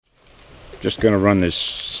Just going to run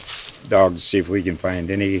this dog to see if we can find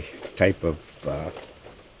any type of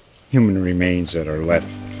human remains that are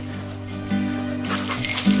left.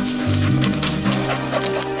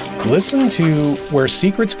 Listen to Where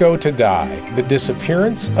Secrets Go to Die, The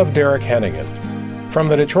Disappearance of Derek Hennigan. From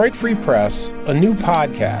the Detroit Free Press, a new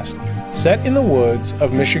podcast set in the woods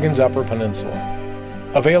of Michigan's Upper Peninsula.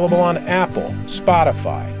 Available on Apple,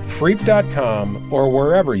 Spotify, Freep.com, or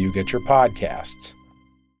wherever you get your podcasts.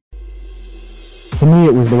 To me,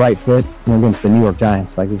 it was the right fit against the New York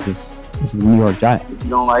Giants. Like, this is the New York Giants. If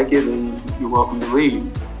you don't like it, then you're welcome to leave.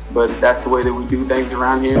 But that's the way that we do things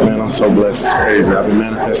around here. Man, I'm so blessed. It's crazy. I've been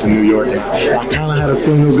manifesting New York, and I kind of had a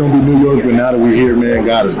feeling it was going to be New York, but now that we're here, man,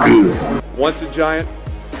 God is good. Once a Giant,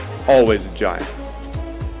 always a Giant.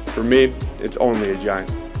 For me, it's only a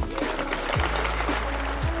Giant.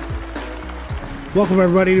 Welcome,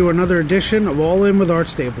 everybody, to another edition of All In with Art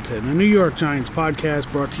Stapleton, a New York Giants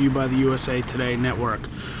podcast brought to you by the USA Today Network.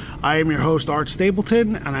 I am your host, Art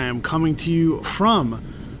Stapleton, and I am coming to you from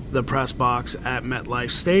the press box at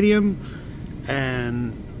MetLife Stadium.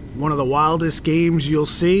 And one of the wildest games you'll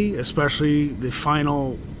see, especially the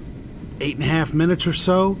final 8.5 minutes or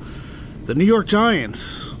so, the New York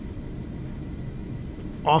Giants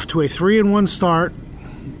off to a 3-1 start,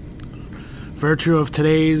 virtue of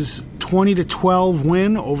today's 20-12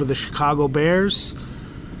 win over the Chicago Bears.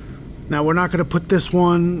 Now, we're not going to put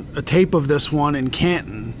a tape of this one in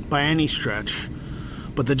Canton by any stretch,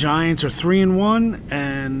 but the Giants are 3-1,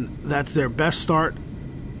 and that's their best start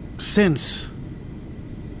since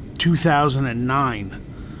 2009.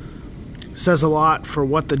 Says a lot for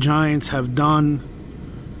what the Giants have done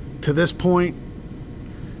to this point.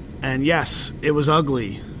 And yes, it was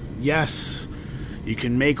ugly. Yes, you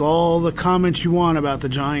can make all the comments you want about the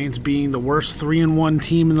Giants being the worst 3-1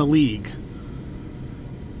 team in the league.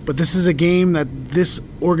 But this is a game that this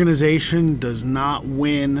organization does not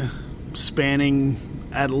win, spanning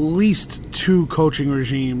at least 2 coaching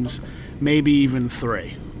regimes, maybe even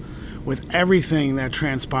 3. With everything that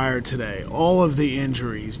transpired today, all of the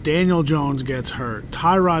injuries, Daniel Jones gets hurt,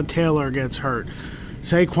 Tyrod Taylor gets hurt,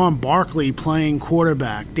 Saquon Barkley playing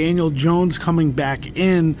quarterback, Daniel Jones coming back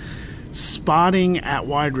in, spotting at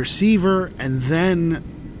wide receiver, and then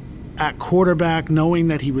at quarterback, knowing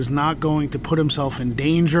that he was not going to put himself in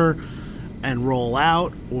danger and roll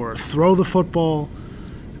out or throw the football,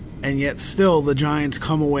 and yet still the Giants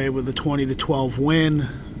come away with a 20-12 win.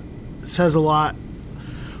 It says a lot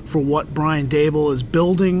for what Brian Daboll is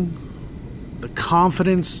building, the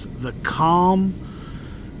confidence, the calm.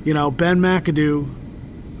 You know, Ben McAdoo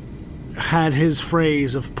had his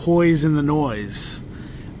phrase of poise in the noise.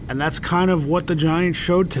 And that's kind of what the Giants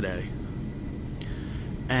showed today.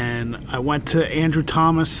 And I went to Andrew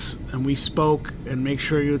Thomas, and we spoke, and make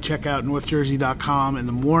sure you check out NorthJersey.com in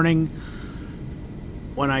the morning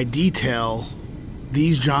when I detail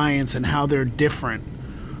these Giants and how they're different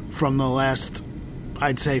from the last,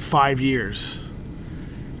 I'd say, 5 years.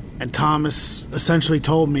 And Thomas essentially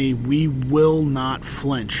told me, we will not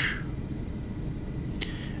flinch.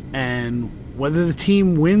 And whether the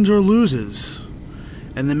team wins or loses,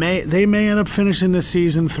 and they may end up finishing this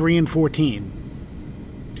season 3-14.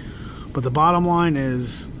 But the bottom line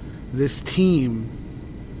is, this team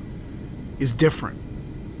is different.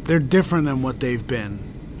 They're different than what they've been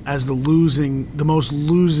as the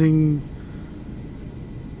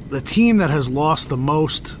team that has lost the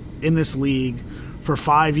most in this league for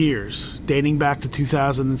 5 years, dating back to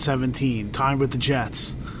 2017, tied with the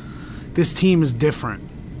Jets. This team is different.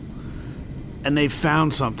 And they've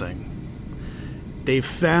found something. They've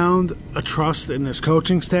found a trust in this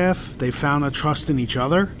coaching staff. They've found a trust in each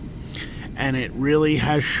other. And it really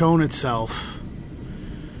has shown itself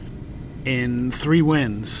in 3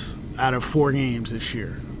 wins out of 4 games this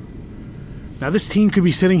year. Now, this team could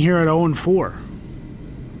be sitting here at 0-4.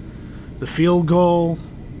 The field goal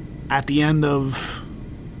at the end of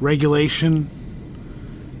regulation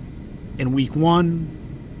in Week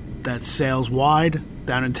 1, that sails wide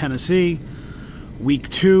down in Tennessee. Week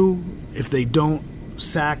 2, if they don't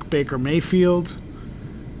sack Baker Mayfield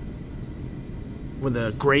with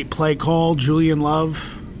a great play call, Julian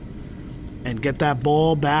Love, and get that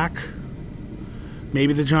ball back,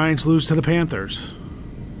 maybe the Giants lose to the Panthers.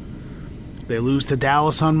 They lose to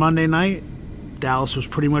Dallas on Monday night. Dallas was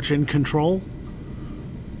pretty much in control.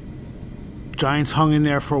 Giants hung in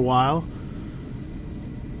there for a while.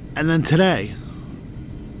 And then today,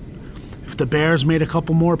 if the Bears made a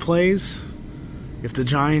couple more plays, if the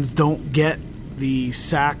Giants don't get the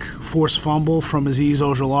sack forced fumble from Azeez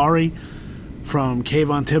Ojulari, from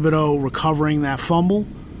Kayvon Thibodeau recovering that fumble,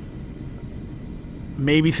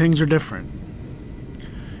 maybe things are different.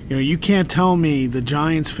 You can't tell me the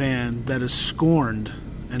Giants fan that is scorned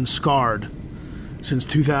and scarred since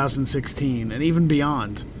 2016 and even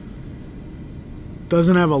beyond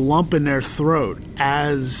doesn't have a lump in their throat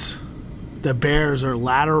as the Bears are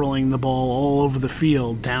lateraling the ball all over the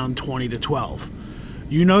field down 20-12.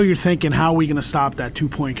 You're thinking, how are we going to stop that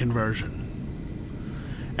 2-point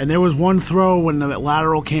conversion? And there was one throw when the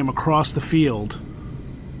lateral came across the field,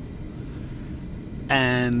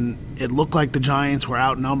 and it looked like the Giants were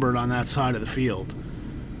outnumbered on that side of the field,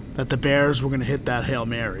 that the Bears were going to hit that Hail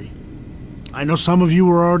Mary. I know some of you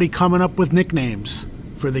were already coming up with nicknames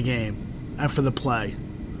for the game and for the play.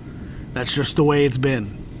 That's just the way it's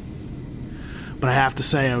been. But I have to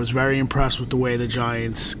say, I was very impressed with the way the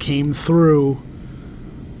Giants came through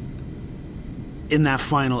in that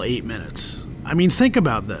final 8 minutes. I mean, think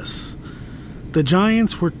about this. The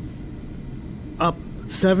Giants were up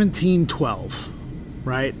 17-12,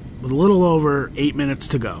 right? With a little over 8 minutes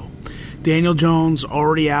to go. Daniel Jones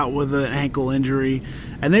already out with an ankle injury,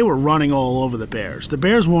 and they were running all over the Bears. The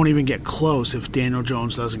Bears won't even get close if Daniel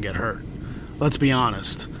Jones doesn't get hurt. Let's be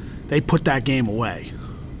honest. They put that game away.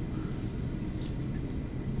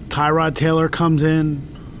 Tyrod Taylor comes in,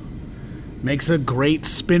 makes a great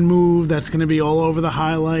spin move that's going to be all over the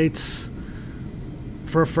highlights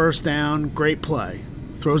for a first down. Great play.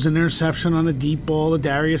 Throws an interception on a deep ball to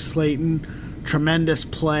Darius Slayton. Tremendous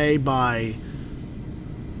play by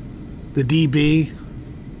the DB,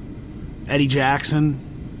 Eddie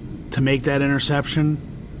Jackson, to make that interception.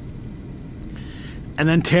 And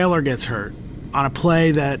then Taylor gets hurt on a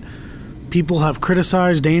play that people have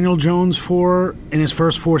criticized Daniel Jones for in his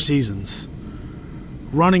first 4 seasons.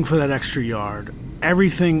 Running for that extra yard.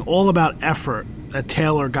 Everything, all about effort that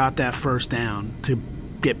Taylor got that first down to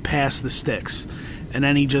get past the sticks. And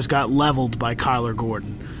then he just got leveled by Kyler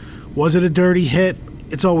Gordon. Was it a dirty hit?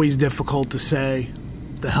 It's always difficult to say.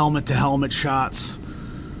 The helmet-to-helmet shots.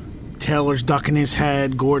 Taylor's ducking his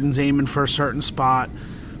head. Gordon's aiming for a certain spot.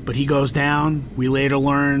 But he goes down. We later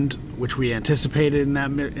learned, which we anticipated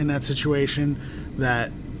in that situation,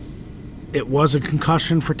 that it was a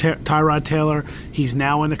concussion for Tyrod Taylor. He's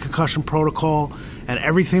now in the concussion protocol. And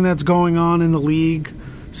everything that's going on in the league,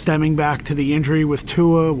 stemming back to the injury with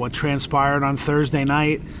Tua, what transpired on Thursday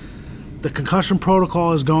night, the concussion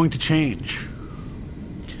protocol is going to change.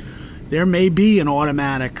 There may be an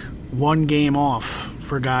automatic 1 game off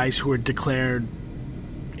for guys who are declared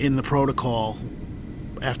in the protocol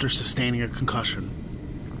after sustaining a concussion.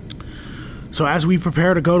 So as we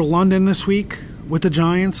prepare to go to London this week with the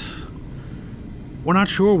Giants, we're not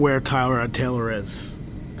sure where Tyrod Taylor is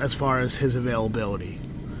as far as his availability.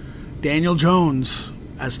 Daniel Jones,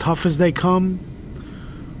 as tough as they come,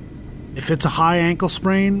 if it's a high ankle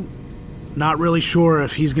sprain, not really sure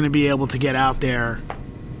if he's going to be able to get out there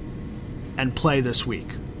and play this week.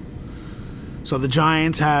 So the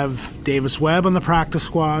Giants have Davis Webb on the practice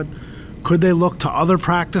squad. Could they look to other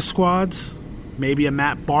practice squads? Maybe a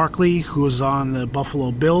Matt Barkley, who was on the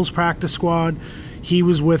Buffalo Bills practice squad. He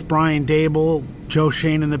was with Brian Daboll, Joe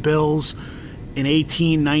Shane and the Bills in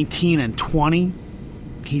 18, 19, and 20.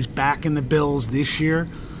 He's back in the Bills this year.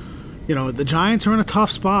 The Giants are in a tough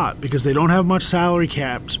spot because they don't have much salary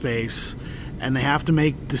cap space, and they have to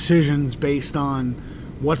make decisions based on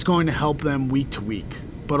what's going to help them week to week,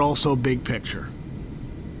 but also big picture.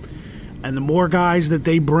 And the more guys that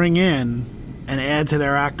they bring in and add to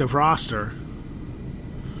their active roster,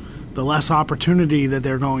 the less opportunity that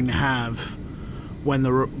they're going to have when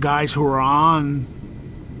the guys who are on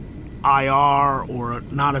IR or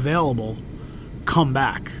not available come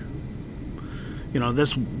back.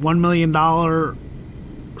 This $1 million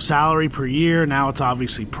salary per year, now it's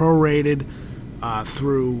obviously prorated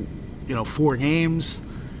through 4 games.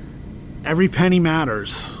 Every penny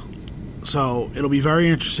matters. So it'll be very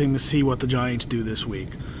interesting to see what the Giants do this week.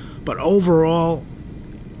 But overall,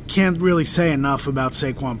 can't really say enough about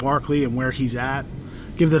Saquon Barkley and where he's at.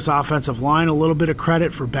 Give this offensive line a little bit of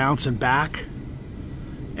credit for bouncing back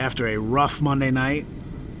after a rough Monday night.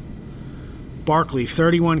 Barkley,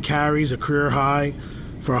 31 carries, a career high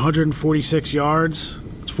for 146 yards.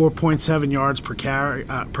 It's 4.7 yards per carry,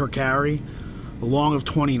 a long of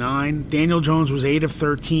 29. Daniel Jones was 8 of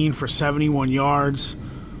 13 for 71 yards.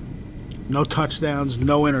 No touchdowns,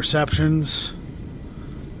 no interceptions.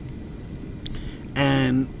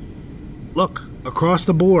 And look, across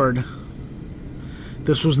the board,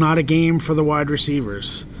 this was not a game for the wide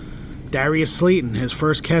receivers. Darius Slayton, his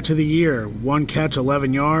first catch of the year, 1 catch,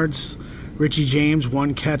 11 yards. Richie James,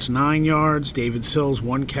 1 catch, 9 yards. David Sills,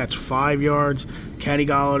 1 catch, 5 yards. Kenny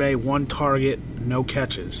Golladay, 1 target, no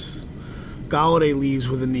catches. Golladay leaves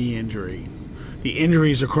with a knee injury. The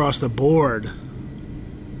injuries across the board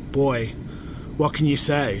boy, what can you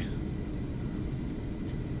say?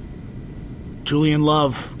 Julian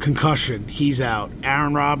Love, concussion, he's out.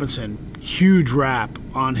 Aaron Robinson, huge wrap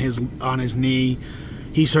on his knee.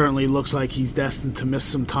 He certainly looks like he's destined to miss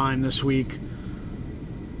some time this week.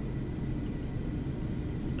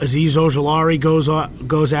 Azeez Ojulari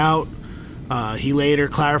goes out. He later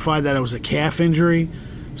clarified that it was a calf injury.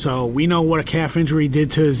 So we know what a calf injury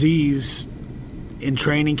did to Azeez in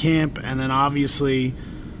training camp, and then obviously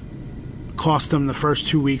cost him the first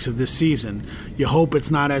 2 weeks of this season. You hope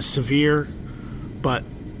it's not as severe, but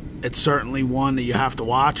it's certainly one that you have to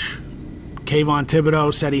watch. Kayvon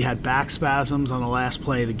Thibodeau said he had back spasms on the last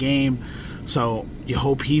play of the game, so you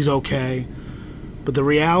hope he's okay. But the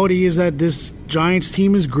reality is that this Giants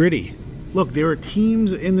team is gritty. Look, there are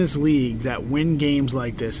teams in this league that win games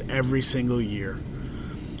like this every single year.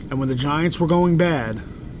 And when the Giants were going bad,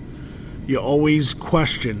 you always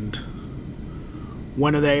questioned,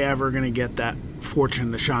 when are they ever going to get that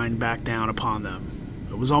fortune to shine back down upon them?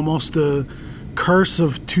 It was almost the curse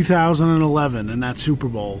of 2011 in that Super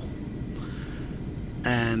Bowl.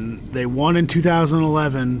 And they won in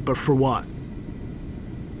 2011, but for what?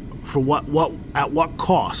 For what? At what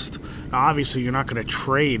cost? Now, obviously, you're not going to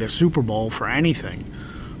trade a Super Bowl for anything,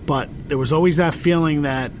 but there was always that feeling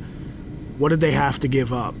that, what did they have to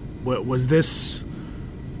give up? Was this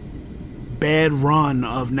bad run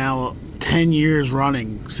of now 10 years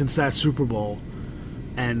running since that Super Bowl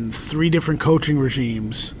and 3 different coaching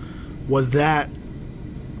regimes, was that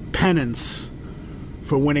penance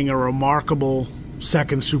for winning a remarkable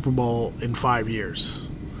second Super Bowl in 5 years?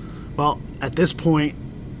 Well, at this point,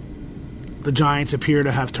 the Giants appear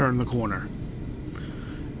to have turned the corner.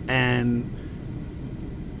 And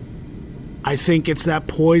I think it's that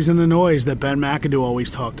poise and the noise that Ben McAdoo always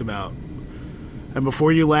talked about. And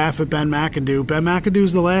before you laugh at Ben McAdoo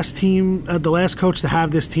is the last coach to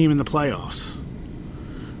have this team in the playoffs.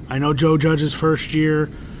 I know Joe Judge's first year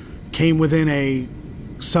came within a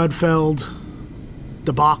Sudfeld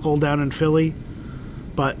debacle down in Philly,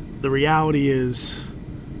 but the reality is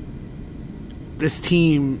this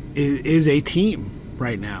team is a team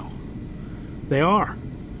right now. They are.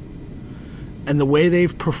 And the way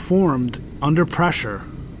they've performed under pressure,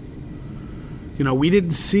 we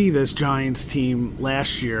didn't see this Giants team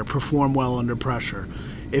last year perform well under pressure.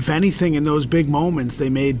 If anything, in those big moments, they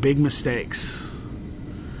made big mistakes.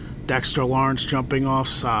 Dexter Lawrence jumping off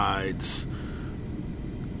sides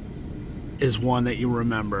is one that you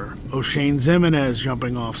remember. O'Shane Ximines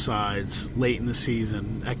jumping off sides late in the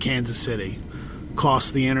season at Kansas City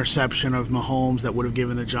cost the interception of Mahomes that would have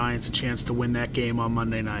given the Giants a chance to win that game on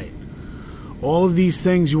Monday night. All of these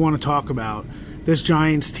things you want to talk about. This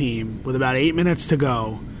Giants team, with about 8 minutes to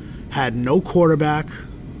go, had no quarterback,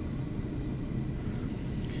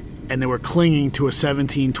 and they were clinging to a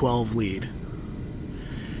 17-12 lead.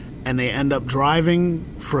 And they end up driving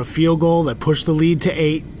for a field goal that pushed the lead to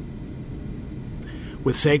 8,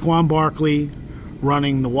 with Saquon Barkley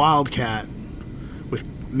running the Wildcat, with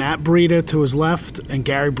Matt Breida to his left and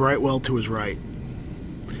Gary Brightwell to his right.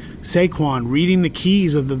 Saquon reading the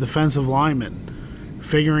keys of the defensive linemen,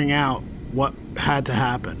 figuring out what had to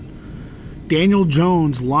happen. Daniel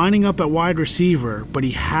Jones lining up at wide receiver, but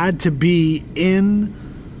he had to be in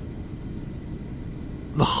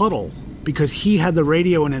the huddle because he had the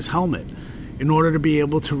radio in his helmet in order to be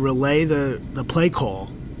able to relay the play call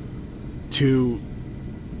to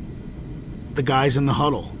the guys in the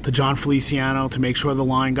huddle, to John Feliciano to make sure the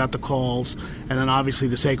line got the calls, and then obviously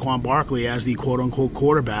to Saquon Barkley as the quote-unquote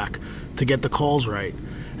quarterback to get the calls right.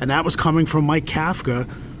 And that was coming from Mike Kafka,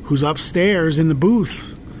 who's upstairs in the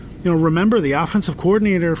booth. Remember, the offensive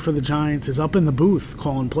coordinator for the Giants is up in the booth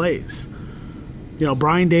calling plays.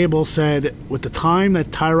 Brian Daboll said with the time that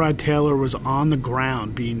Tyrod Taylor was on the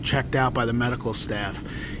ground being checked out by the medical staff,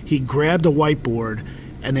 he grabbed a whiteboard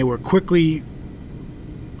and they were quickly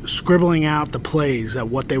scribbling out the plays at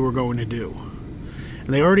what they were going to do. And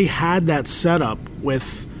they already had that set up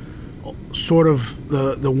with sort of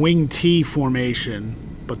the wing T formation,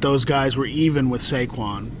 but those guys were even with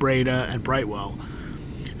Saquon, Breida, and Brightwell.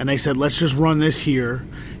 And they said, let's just run this here.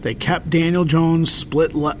 They kept Daniel Jones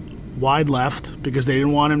split wide left because they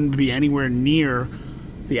didn't want him to be anywhere near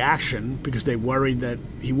the action because they worried that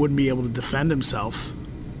he wouldn't be able to defend himself.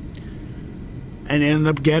 And ended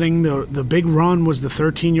up getting the big run was the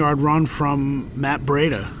 13-yard run from Matt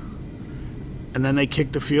Breida. And then they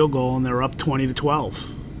kicked the field goal and they're up 20-12.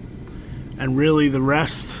 And really the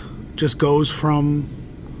rest just goes from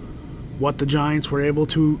what the Giants were able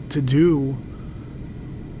to do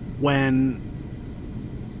when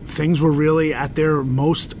things were really at their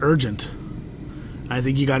most urgent. I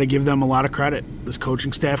think you got to give them a lot of credit. This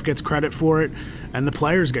coaching staff gets credit for it, and the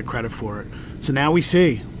players get credit for it. So now we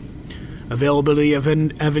see availability of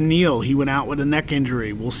Evan Neal. He went out with a neck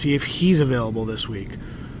injury. We'll see if he's available this week.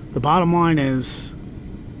 The bottom line is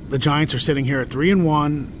the Giants are sitting here at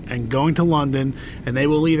 3-1 and going to London, and they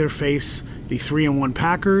will either face the 3-1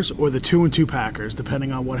 Packers or the 2-2 Packers,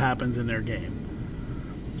 depending on what happens in their game.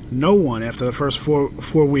 No one after the first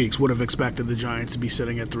four weeks would have expected the Giants to be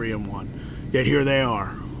sitting at 3-1. Yet here they are.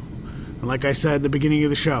 And like I said at the beginning of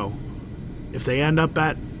the show, if they end up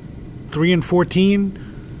at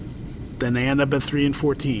 3-14, then they end up at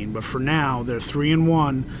 3-14. But for now, they're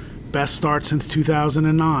 3-1, best start since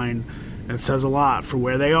 2009, and it says a lot for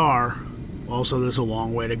where they are. Also, there's a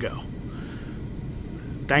long way to go.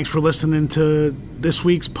 Thanks for listening to this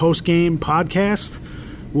week's post-game podcast.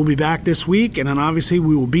 We'll be back this week, and then obviously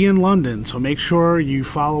we will be in London, so make sure you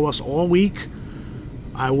follow us all week.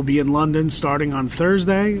 I will be in London starting on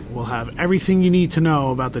Thursday. We'll have everything you need to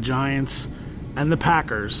know about the Giants and the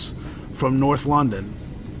Packers from North London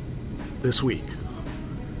this week.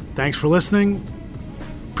 Thanks for listening.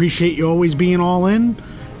 Appreciate you always being all in,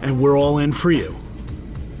 and we're all in for you.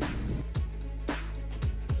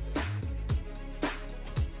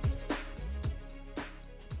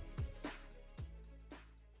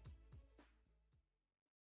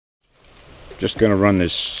 Just going to run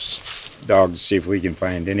this dog to see if we can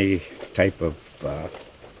find any type of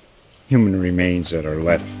human remains that are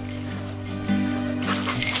left.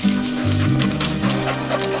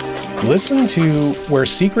 Listen to Where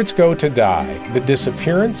Secrets Go to Die, The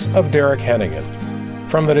Disappearance of Derek Hennigan.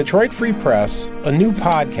 From the Detroit Free Press, a new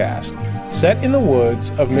podcast set in the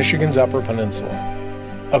woods of Michigan's Upper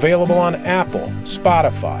Peninsula. Available on Apple,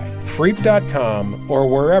 Spotify, Freep.com, or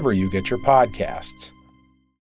wherever you get your podcasts.